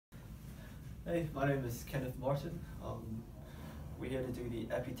Hey, my name is Kenneth Martin. We're here to do the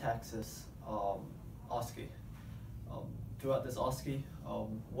Epistaxis OSCE. Throughout this OSCE,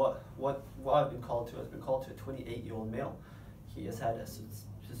 what I've been called to has been called to a 28-year-old male. He has had a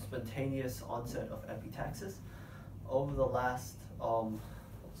spontaneous onset of epistaxis. Over the last over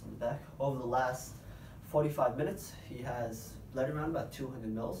the last 45 minutes, he has bled around about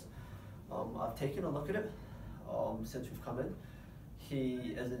 200 mils. I've taken a look at it since we've come in.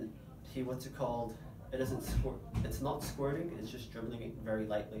 It's not squirting, it's just dribbling it very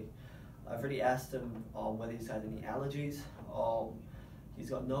lightly. I've already asked him whether he's had any allergies. He's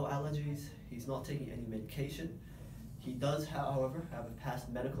got no allergies, he's not taking any medication. He does, however, have a past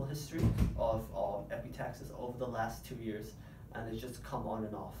medical history of epistaxis over the last 2 years, and it's just come on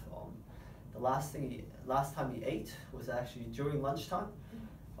and off. The last time he ate was actually during lunchtime.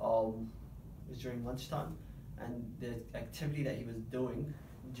 And the activity that he was doing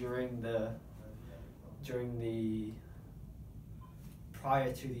during the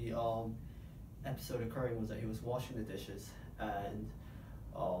prior to the episode occurring was that he was washing the dishes, and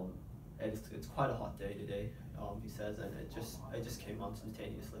it's quite a hot day today, he says, and it just came on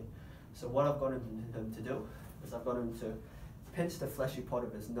spontaneously. So what I've got him to do is I've got him to pinch the fleshy part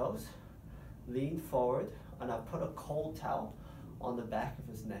of his nose, lean forward, and I've put a cold towel on the back of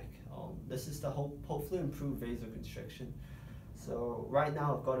his neck. This is to hopefully improve vasoconstriction. So right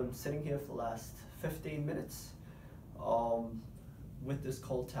now I've got him sitting here for the last 15 minutes with this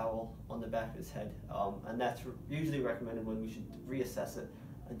cold towel on the back of his head, and that's usually recommended when we should reassess it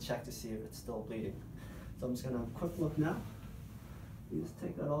and check to see if it's still bleeding. So I'm just going to have a quick look now. You just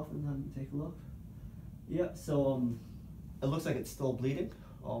take that off and then take a look. Yeah, so it looks like it's still bleeding.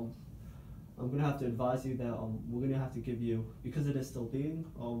 I'm going to have to advise you that we're going to have to give you, because it is still bleeding,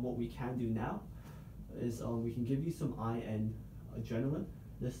 what we can do now is we can give you some IN adrenaline.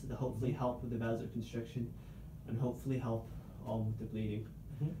 This to hopefully help with the vasoconstriction and hopefully help with the bleeding.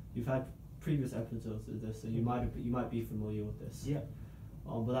 You've had previous episodes of this, so you might be familiar with this. Yeah.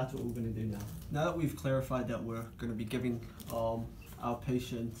 But that's what we're going to do now. Now that we've clarified that we're going to be giving our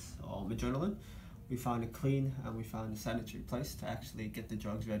patients adrenaline, we found a clean and we found a sanitary place to actually get the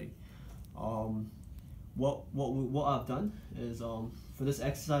drugs ready. What I've done is for this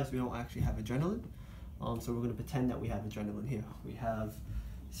exercise we don't actually have adrenaline, so we're going to pretend that we have adrenaline here. We have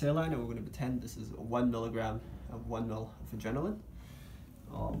saline, and we're going to pretend this is 1 milligram of 1 ml of adrenaline.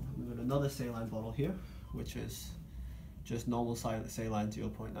 We've got another saline bottle here, which is just normal saline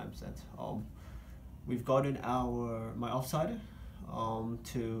 0.9%. We've gotten my offsider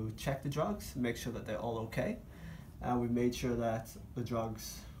to check the drugs, make sure that they're all okay, and we've made sure that the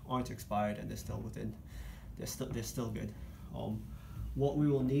drugs aren't expired and they're still good. What we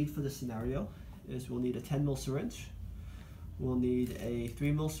will need for this scenario is we'll need a 10 ml syringe, we'll need a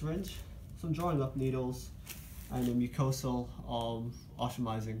 3 ml syringe, some drawing up needles, and a mucosal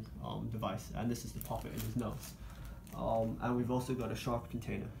osmizing device, and this is to pop it in his nose. And we've also got a sharp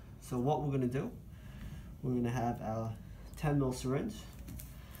container. So what we're going to do, we're going to have our 10 ml syringe,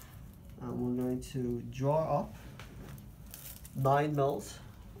 and we're going to draw up 9 mils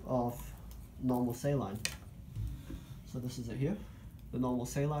of normal saline. So this is it here, the normal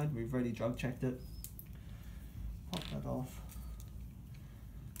saline. We've already drug checked it. Pop that off.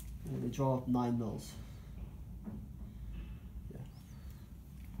 We're going to draw up 9 mils. Yeah.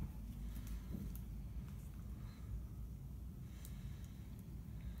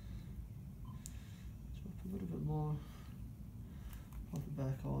 Drop a little bit more. Pop it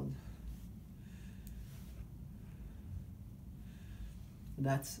back on. And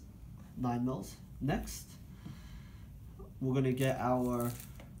that's 9 mils. Next, we're going to get our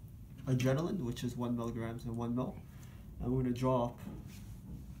adrenaline, which is 1 milligrams and 1 ml, and we're going to draw up.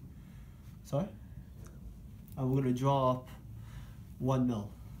 And we're going to draw up 1 ml.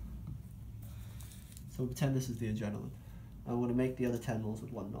 So pretend this is the adrenaline. I'm going to make the other 10 mils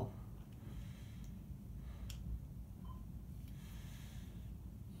with 1 ml.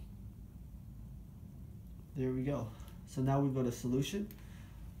 There we go. So now we've got a solution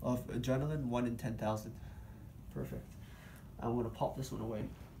of adrenaline 1 in 10,000. Perfect. I'm going to pop this one away.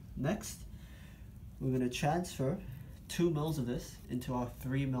 Next, we're going to transfer 2 mils of this into our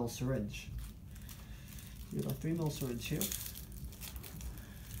 3 ml syringe. We got our 3 ml syringe here.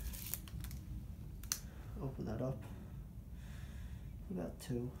 Open that up. We got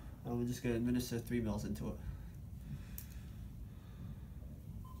 2, and we're just going to administer 3 mils into it.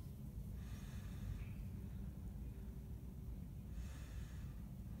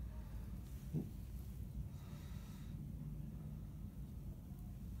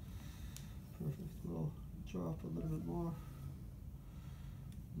 Perfect. We'll draw up a little bit more.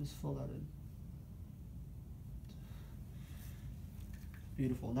 Just fill that in.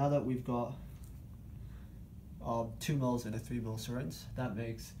 Beautiful. Now that we've got 2 mils in a 3 mil syringe, that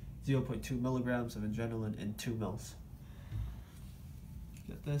makes 0.2 milligrams of adrenaline in 2 mils.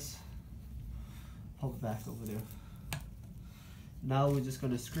 Get this, pop it back over there. Now we're just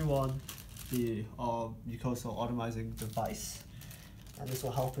going to screw on the mucosal atomizing device, and this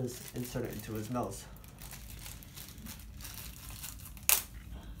will help us insert it into his nose.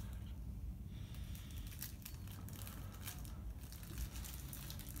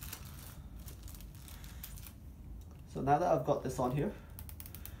 So now that I've got this on here,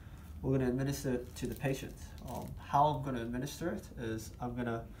 we're going to administer it to the patient. How I'm going to administer it is I'm going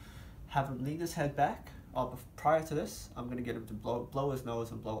to have him lean his head back. Prior to this, I'm going to get him to blow his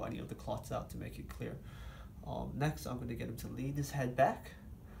nose and blow any of the clots out to make it clear. Next, I'm going to get him to lean his head back.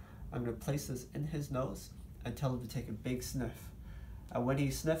 I'm going to place this in his nose and tell him to take a big sniff. And when he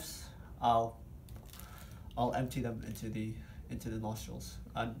sniffs, I'll empty them into the nostrils,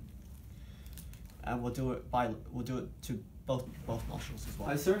 and we'll do it to both nostrils as well.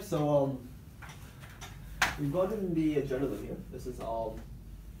 Hi sir, so we've got in the adrenaline here. This is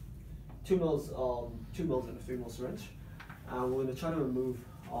 2 mils in a 3 mil syringe, and we're going to try to remove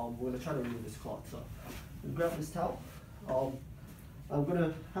this clot. So grab this towel. I'm going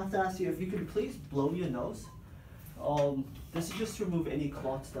to have to ask you if you could please blow your nose. This is just to remove any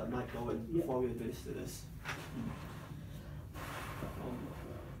clots that might go in before we administer this.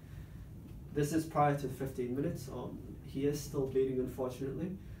 This is prior to 15 minutes. He is still bleeding,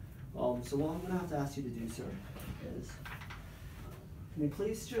 unfortunately. So what I'm going to have to ask you to do, sir, is can you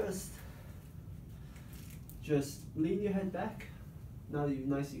please just lean your head back now that you've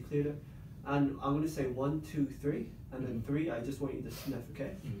nicely cleared it, and I'm going to say 1, 2, 3, and then 3. I just want you to sniff,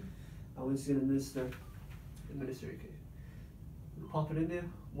 okay? I'm just going to administer. Okay. Pop it in there.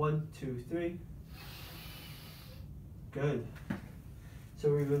 1, 2, 3. Good.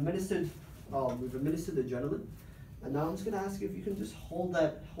 So we've administered adrenaline, and now I'm just going to ask you if you can just hold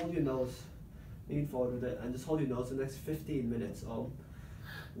your nose, lean forward with it, and just hold your nose for the next 15 minutes.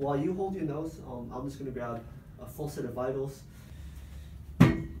 While you hold your nose, I'm just going to grab a full set of vitals.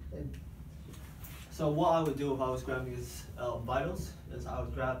 So what I would do if I was grabbing his vitals is I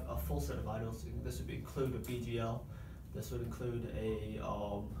would grab a full set of vitals. This would include a BGL. This would include a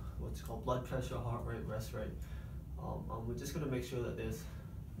what's called blood pressure, heart rate, rest rate. We're just going to make sure that there's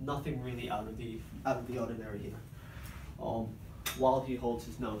nothing really out of the ordinary here while he holds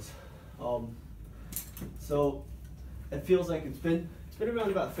his nose. So it feels like it's been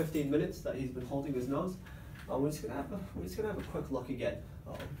around about 15 minutes that he's been holding his nose. We're just gonna have a quick look again.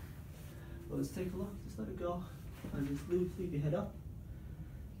 Let's take a look. Just let it go, and just leave your head up.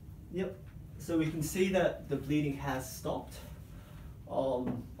 Yep. So we can see that the bleeding has stopped. All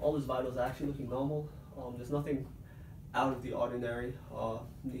his vitals are actually looking normal. There's nothing out of the ordinary.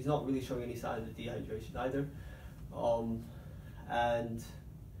 He's not really showing any signs of dehydration either.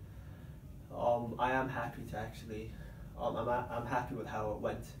 I am happy to actually. I'm happy with how it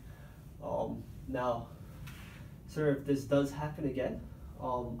went. Now, sir, if this does happen again,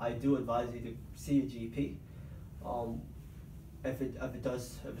 I do advise you to see a GP. If it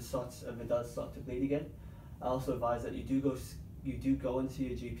does start to bleed again, I also advise that you do go and see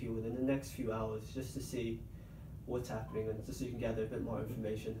a GP within the next few hours just to see what's happening, and just so you can gather a bit more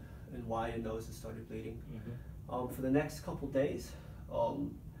information and why your nose has started bleeding. For the next couple days,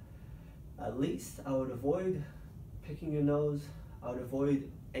 at least I would avoid picking your nose. I would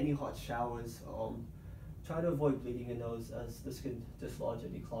avoid any hot showers. Try to avoid bleeding your nose, as this can dislodge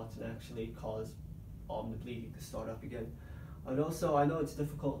any clots and actually cause the bleeding to start up again. And also, I know it's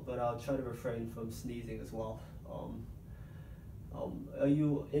difficult, but I'll try to refrain from sneezing as well. Are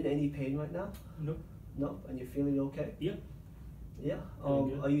you in any pain right now? Nope. Nope. And you're feeling okay? Yeah. Yeah.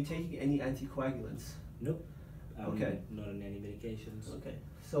 Are you taking any anticoagulants? Nope. Okay. Not on any medications. Okay.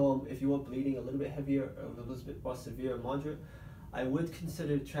 So if you are bleeding a little bit heavier, or a little bit more severe or moderate, I would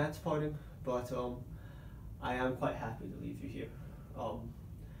consider transporting, but I am quite happy to leave you here.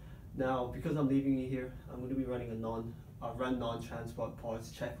 Now, because I'm leaving you here, I'm going to be running a run non-transport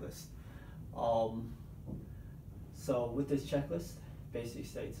pause checklist. So with this checklist, basically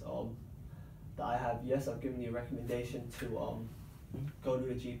states that I've given you a recommendation to go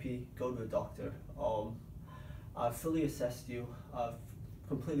to a GP, go to a doctor. I've fully assessed you. I've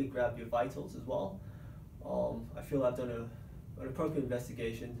completely grabbed your vitals as well. I feel I've done an appropriate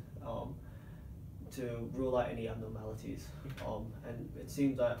investigation to rule out any abnormalities. And it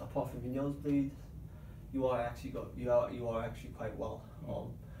seems that apart from your nosebleed, you are actually quite well.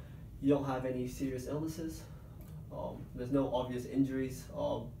 You don't have any serious illnesses. There's no obvious injuries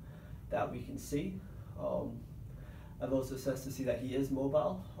that we can see. I've also assessed to see that he is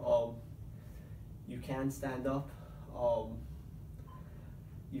mobile. You can stand up.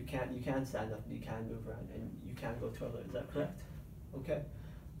 You can stand up and you can move around and you can go toilet. Is that correct? Okay.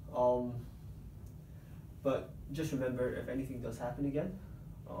 But just remember, if anything does happen again,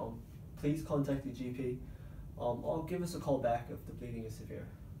 please contact your GP, or give us a call back if the bleeding is severe,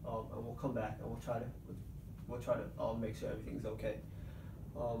 and we'll come back and we'll try to make sure everything's okay.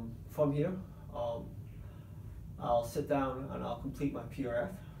 From here, I'll sit down and I'll complete my PRF,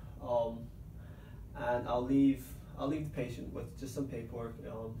 and I'll leave the patient with just some paperwork,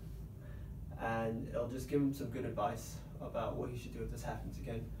 and it'll just give him some good advice about what he should do if this happens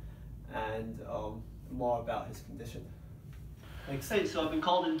again, and more about his condition. Like say, so I've been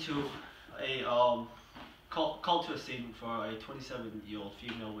called into a called to a scene for a 27-year-old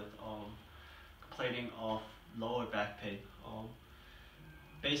female with complaining of lower back pain.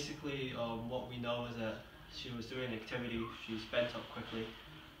 Basically, what we know is that she was doing an activity, she's bent up quickly,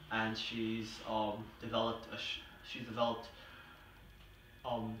 and she's developed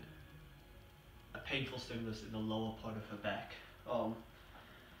a painful stimulus in the lower part of her back.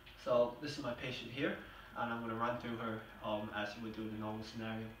 So this is my patient here, and I'm going to run through her as you would do in a normal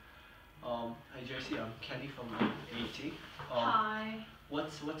scenario. Hey JC, I'm Kenny from AT. Hi.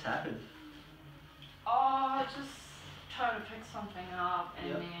 What's happened? Oh, I just tried to pick something up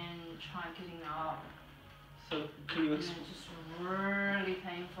and then try getting up. So can you it's just really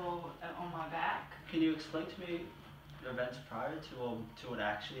painful on my back. Can you explain to me the events prior to what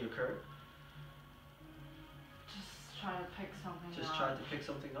actually occurred? Just trying to pick something up. Just tried to pick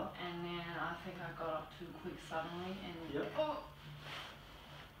something up? And then I think I got up too quick suddenly and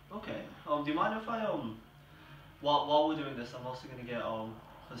Okay. Do you mind if I while we're doing this, I'm also gonna get for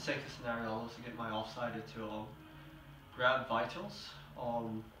the sake of the scenario, I'll also get my offsider to grab vitals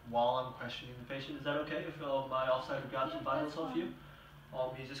while I'm questioning the patient. Is that okay if my offsider grabs some vitals off you?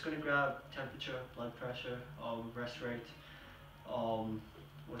 He's just gonna grab temperature, blood pressure, rest rate,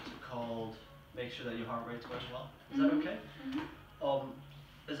 what's it called? Make sure that your heart rate's going well. Is that okay?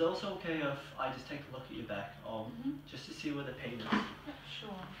 Is it also okay if I just take a look at your back, just to see where the pain is? Sure.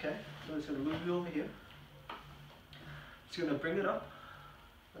 Okay, so I'm just going to move you over here. Just going to bring it up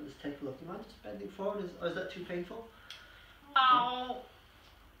and just take a look. Do you mind just bending forward? Is that too painful? Ow!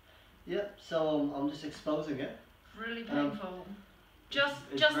 Yep, so I'm just exposing it. Really painful. Just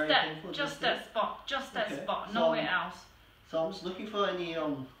that spot, so nowhere else. So I'm just looking for any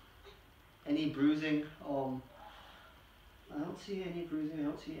bruising. I don't see any bruising, I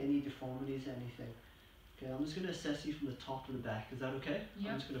don't see any deformities, anything. Okay, I'm just going to assess you from the top to the back. Is that okay?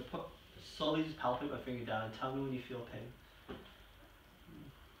 Yep. I'm just going to slowly just palpate my finger down and tell me when you feel pain.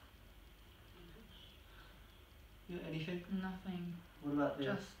 Yeah, anything? Nothing. What about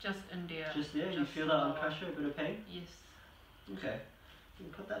there? Just in there. Just there? You feel that on pressure, a bit of pain? Yes. Okay. You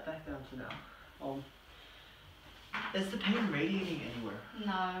can put that back down for now. Is the pain radiating anywhere?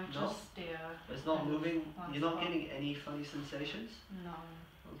 No, just there. It's not moving? You're not getting any funny sensations? No.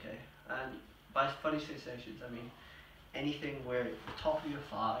 Okay. And by funny sensations, I mean anything where the top of your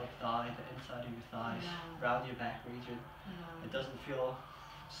thigh, the inside of your thighs, around your back region, it doesn't feel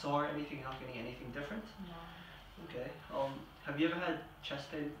sore, anything, not getting anything different? No. Okay. Have you ever had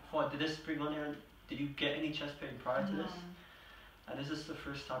chest pain before? Did this bring on your, did you get any chest pain prior to this? And is this the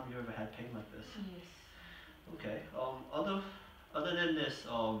first time you ever had pain like this? Yes. Okay. Other than this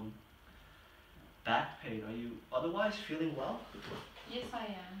back pain, are you otherwise feeling well? Yes, I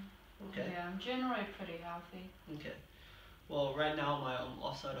am. Okay. Yeah, I'm generally pretty healthy. Okay. Well, right now my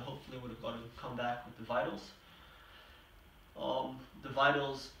offsider hopefully would have come back with the vitals. The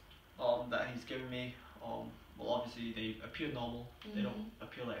vitals that he's given me, well, obviously they appear normal. They don't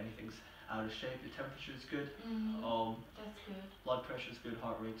appear like anything's out of shape. The temperature is good. That's good. Blood pressure is good.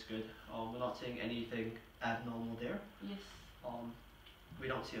 Heart rate's good. We're not seeing anything abnormal there. Yes. We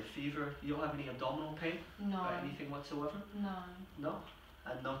don't see a fever. You don't have any abdominal pain? No. Or anything whatsoever? No. No?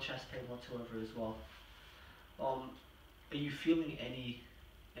 And no chest pain whatsoever as well. Are you feeling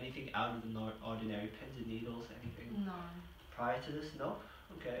anything out of the ordinary, pins and needles, anything? No. Prior to this? No?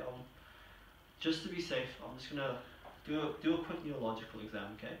 Okay. Just to be safe, I'm just gonna do a quick neurological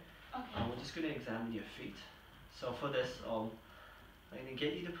exam, okay? Okay. We're just gonna examine your feet. So for this, I'm gonna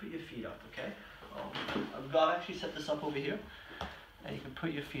get you to put your feet up, okay? I've got to actually set this up over here, and you can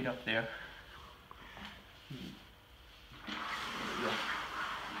put your feet up there. Yeah.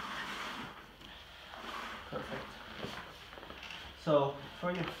 Perfect. So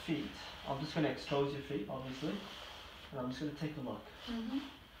for your feet, I'm just going to expose your feet, obviously, and I'm just going to take a look.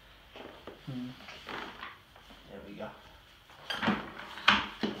 There we go.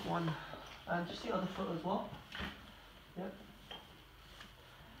 One, and just the other foot as well. Yep.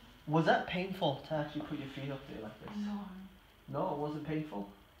 Was that painful to actually put your feet up there like this? No. No, it wasn't painful?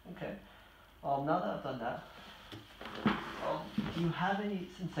 Okay. Now that I've done that, do you have any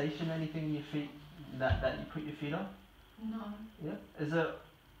sensation, anything in your feet that you put your feet on? No. Yeah.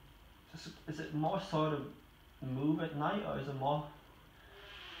 Is it more sort of move at night, or is it more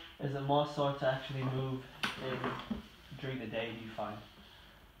sort to actually move during the day, do you find?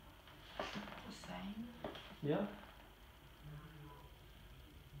 The same. Yeah.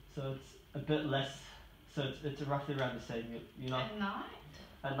 So it's a bit less. So it's roughly around the same. You're not At night?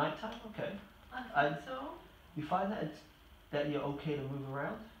 at night time. Okay. I think so. You find that you're okay to move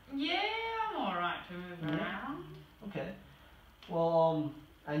around? Yeah, I'm alright to move Yeah. around. Okay. Well,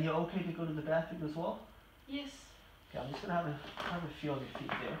 and you're okay to go to the bathroom as well? Yes. Okay, I'm just gonna have a feel of your feet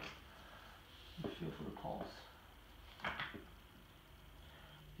there. Feel for the pulse.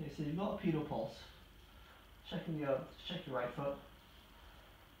 Okay, so you've got a pedal pulse. Check your right foot.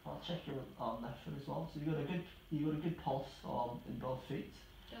 I'll check your left foot as well. So you got a good pulse in both feet.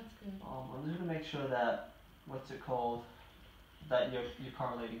 That's good. I'm just gonna make sure that that you're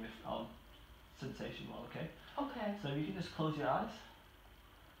correlating with sensation well. Okay. Okay. So you can just close your eyes,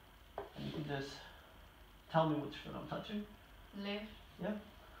 and you can just tell me which foot I'm touching. Left. Yep.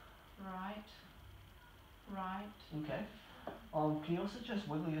 Right. Right. Okay. Can you also just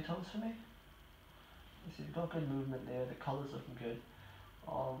wiggle your toes for me? You see, you've got good movement there. The colour's looking good.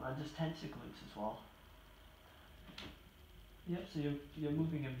 And just tense your glutes as well. Yep. So you're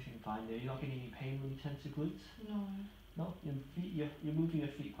moving everything fine there. You're not getting any pain when you tense your glutes. No. No. You're moving your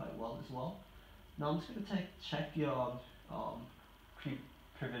feet quite well as well. Now I'm just gonna check your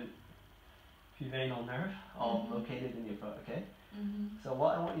prevenal nerve located in your foot. Okay. So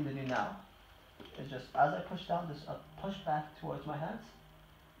what I want you to do now is just as I push down, just push back towards my hands.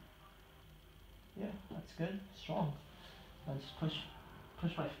 Yeah, that's good, strong. And just try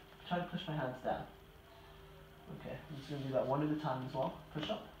to push my hands down. Okay, I'm just gonna do that one at a time as well. Push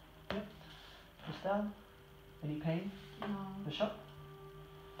up. Yep. Push down. Any pain? No. Push up.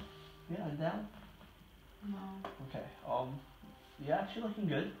 Yeah, and down. No. Okay. You're actually looking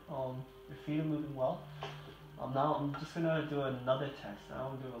good. Your feet are moving well. Now I'm just gonna do another test. I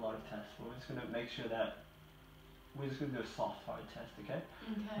don't do a lot of tests, but we're just gonna make sure that we're just gonna do a soft hard test, okay?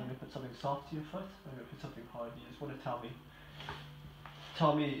 Okay. I'm gonna put something soft to your foot. I'm gonna put something hard. You just wanna tell me if you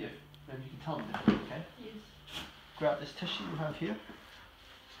can tell me the difference, okay? Yes. Grab this tissue you have here.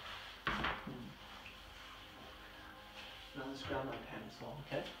 Now let's grab my pen as well,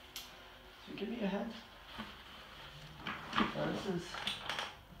 okay? So give me your hand. Now this is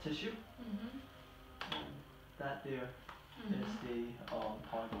tissue. That there is the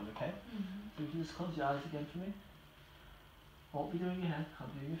hard one, okay? So you can just close your eyes again for me. Won't be doing your hand, I'll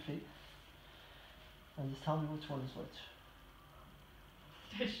be doing your feet. And just tell me which one is which.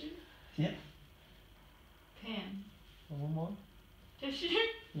 Tissue. Yeah. Pen. And one more. Tissue.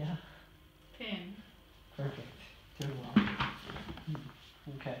 Yeah. Pen. Perfect. Doing well.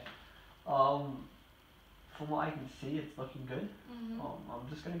 Okay. From what I can see, it's looking good. I'm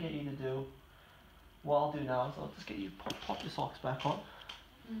just gonna get you to do. What I'll do now is I'll just get you to pop your socks back on.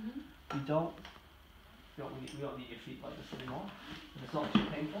 We don't need your feet like this anymore. If it's not too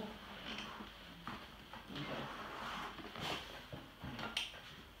painful. Okay.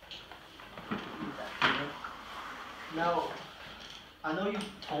 Now, I know you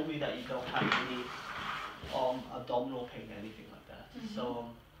told me that you don't have any abdominal pain or anything like that. So,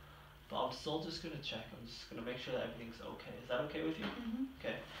 but I'm still just gonna check. I'm just gonna make sure that everything's okay. Is that okay with you?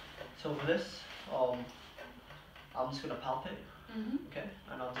 Okay. So for this, I'm just gonna palpate. Okay,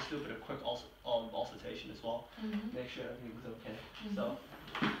 and I'll just do a bit of quick auscultation as well. Make sure everything's okay. So,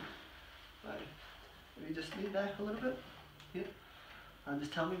 right. Let me just lean back a little bit. Here. And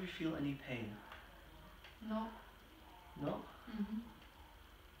just tell me if you feel any pain. No. No?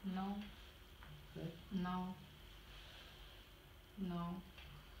 No. Okay. No. No.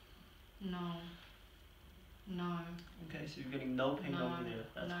 No. No. Okay, so you're getting no pain over there.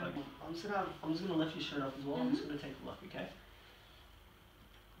 That's quite good. I'm just gonna lift your shirt up as well. I'm just gonna take a look, okay?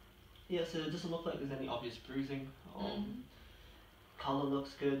 Yeah, so it doesn't look like there's any obvious bruising. Color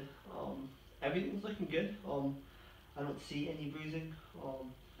looks good. Everything's looking good. I don't see any bruising.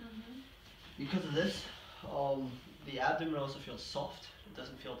 Because of this, the abdomen also feels soft. It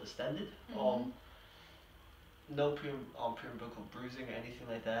doesn't feel distended. No preumbilical bruising or anything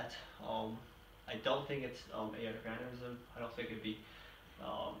like that. I don't think it's aortic aneurysm. I don't think it'd be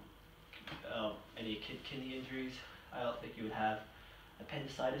any kidney injuries. I don't think you would have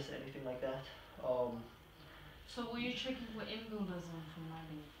appendicitis or anything like that. So were you checking for embolism from my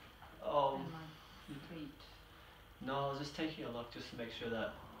leg and my feet? No, I was just taking a look just to make sure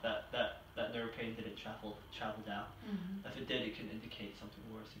that nerve pain didn't travel down. If it did, it can indicate something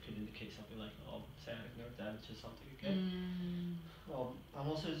worse. It could indicate something like sciatic nerve damage or something. Okay. I'm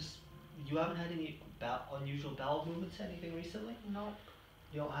also just. You haven't had any unusual bowel movements, anything recently? Nope.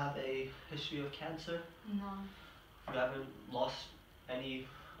 You don't have a history of cancer? No. You haven't lost any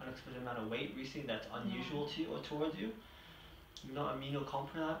unexpected amount of weight recently that's unusual to you or towards you? You're not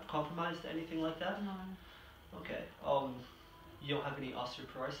immunocompromised, anything like that? No. Okay. You don't have any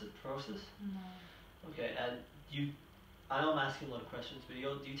osteoporosis? No. Okay, and I know I'm asking a lot of questions, but do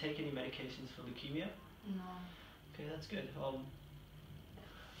you take any medications for leukemia? No. Okay, that's good.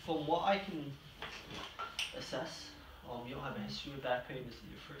 From what I can assess, you don't have a history of back pain. This is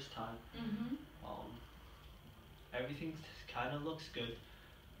your first time. Everything kind of looks good.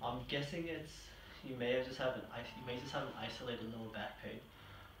 I'm guessing you may just have an isolated lower back pain.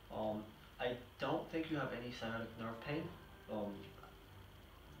 I don't think you have any sciatic nerve pain.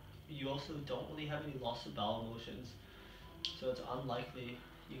 You also don't really have any loss of bowel motions, so it's unlikely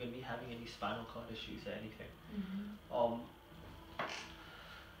you're going to be having any spinal cord issues or anything.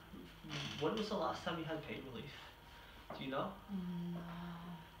 When was the last time you had pain relief? Do you know? No,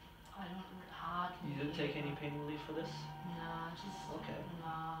 I don't hardly. You didn't take any pain relief for this? No, just okay.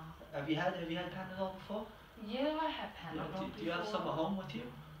 No. Have you had Panadol before? Yeah, I have Panadol. Do you have some at home with you?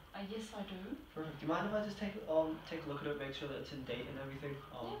 Yes, I do. Perfect. Do you mind if I just take a look at it, make sure that it's in date and everything,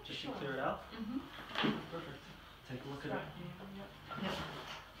 just sure. to clear it out? Perfect. Take a look at it. Yep.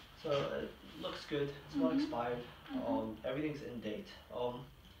 So it looks good. It's not expired. Everything's in date.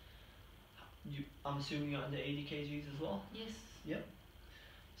 I'm assuming you're under 80 kgs as well? Yes. Yep.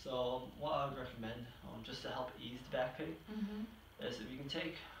 So what I would recommend, just to help ease the back pain, is if you can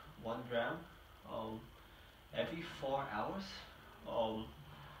take 1 gram every 4 hours,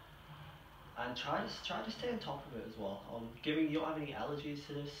 and try to stay on top of it as well. You don't have any allergies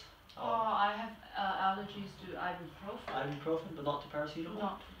to this? I have allergies to ibuprofen. Ibuprofen, but not to paracetamol?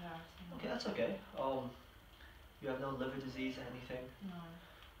 Not to paracetamol. Okay, that's okay. You have no liver disease or anything?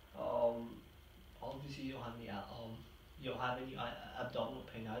 No. Obviously you don't have any abdominal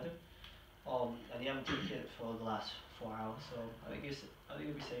pain either. And you haven't taken it for the last 4 hours, so I think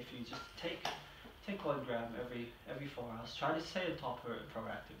it'd be safe for you just take 1 gram every 4 hours. Try to stay on top of it,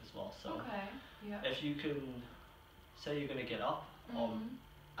 proactive as well. So okay. Yeah. if you can say you're gonna get up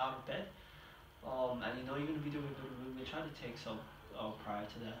out of bed, and you know you're gonna be doing a bit of movement, try to take some prior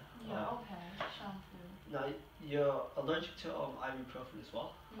to that. Yeah. Okay. Sounds good. Now you're allergic to ibuprofen as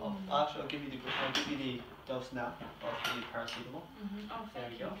well. Actually, I'll give you the dose now of the paracetamol. Oh,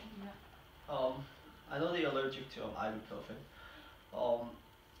 thank you. Yeah. I know that you're allergic to ibuprofen.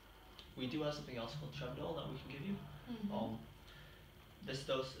 We do have something else called Tramadol that we can give you. This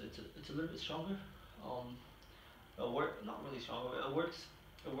dose, it's a little bit stronger. Not really stronger. It works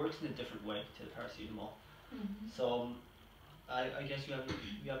in a different way to the paracetamol. So I guess you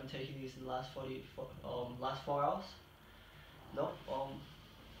haven't taken these in the last 4 hours. No.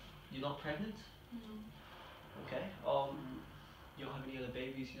 You're not pregnant. Okay. You don't have any other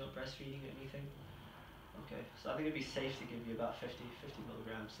babies. You're not breastfeeding or anything. Okay, so I think it'd be safe to give you about 50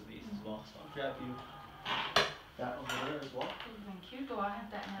 milligrams of these as well. So I'll grab you that over there as well. Thank you. Do I have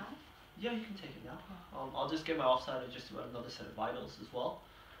that now? Yeah, you can take it now. I'll just get my offsider just to run another set of vitals as well.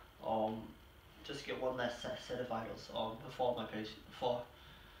 Just to get one less set of vitals before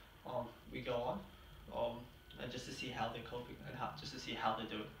we go on, and just to see how they're coping and just to see how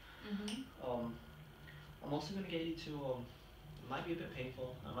they're doing. I'm also going to get you to. It might be a bit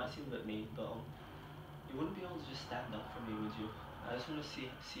painful. I might seem a bit mean, but you wouldn't be able to just stand up for me, would you? I just want to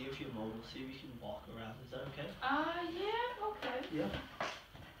see if you're mobile, see if you can walk around. Is that okay? Yeah, okay. Yeah.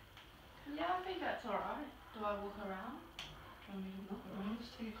 Yeah, I think that's alright. Do I walk around? Do you want me to walk around?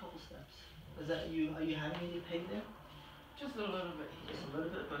 Just take a couple steps. Are you having any pain there? Just a little bit. Just a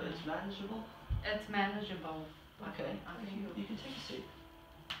little bit, but it's manageable? It's manageable. Okay. You can take a seat.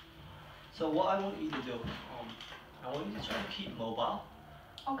 So what I want you to do, I want you to try to keep mobile.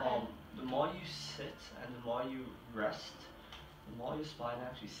 Okay. The more you sit and the more you rest, the more your spine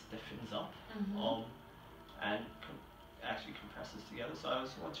actually stiffens up and actually compresses together. So I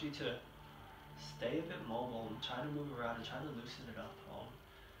just want you to stay a bit mobile and try to move around and try to loosen it up.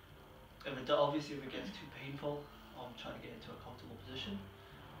 Obviously if it gets too painful, try to get into a comfortable position,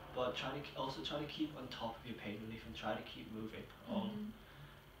 but try to keep on top of your pain relief and try to keep moving.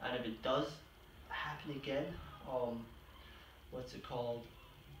 And if it does happen again,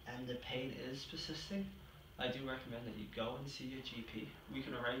 and the pain is persisting, I do recommend that you go and see your GP. We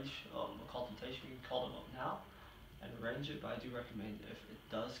can arrange a consultation. We can call them up now and arrange it. But I do recommend if it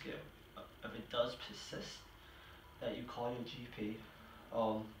does persist, that you call your GP.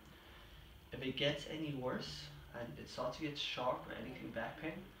 If it gets any worse and it starts to get sharp or anything, back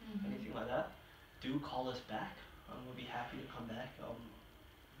pain, anything like that, do call us back. We'll be happy to come back.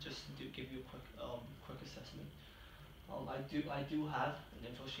 Just to give you a quick assessment. I do have an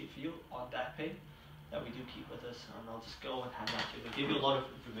info sheet for you on back pain that we do keep with us, and I'll just go and hand that to you. It'll give you a lot of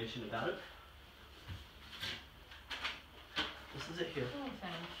information about it. This is it here. Oh,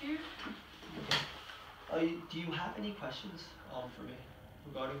 thank you. Okay. Do you have any questions for me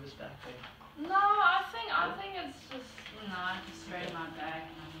regarding this back pain? No, I think it's just I just strain my back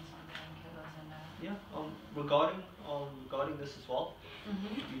and I need some painkillers and that. Yeah. Regarding this as well,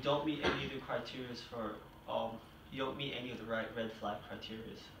 you don't meet any of the criteria for you don't meet any of the red flag criteria.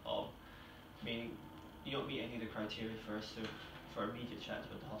 Meaning you don't meet any of the criteria for immediate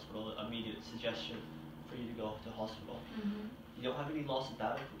transfer to the hospital, immediate suggestion for you to go to the hospital. You don't have any loss of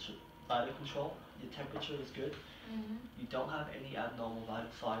vital control. Your temperature is good. You don't have any abnormal vital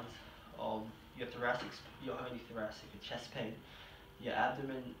signs. You don't have any thoracic or chest pain. Your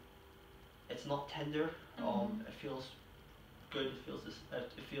abdomen, it's not tender. It feels good.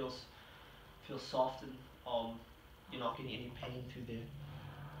 It feels soft, and you're not getting any pain through there.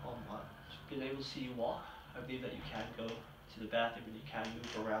 Being able to see you walk, I believe that you can go to the bathroom and you can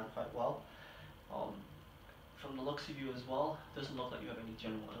move around quite well. From the looks of you as well, doesn't look like you have any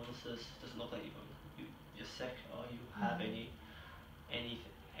general illnesses. Doesn't look like you're sick or you have anything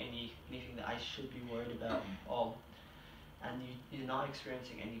that I should be worried about. And you're not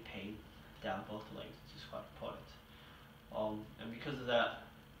experiencing any pain down both legs, which is quite important. And because of that,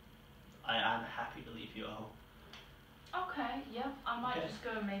 I am happy to leave you at home. Okay, yeah, I might just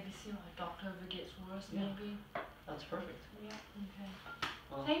go maybe see my doctor if it gets worse, maybe. That's perfect. Yeah, okay.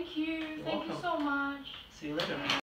 Well, Thank you. Thank you welcome. so much. See you later.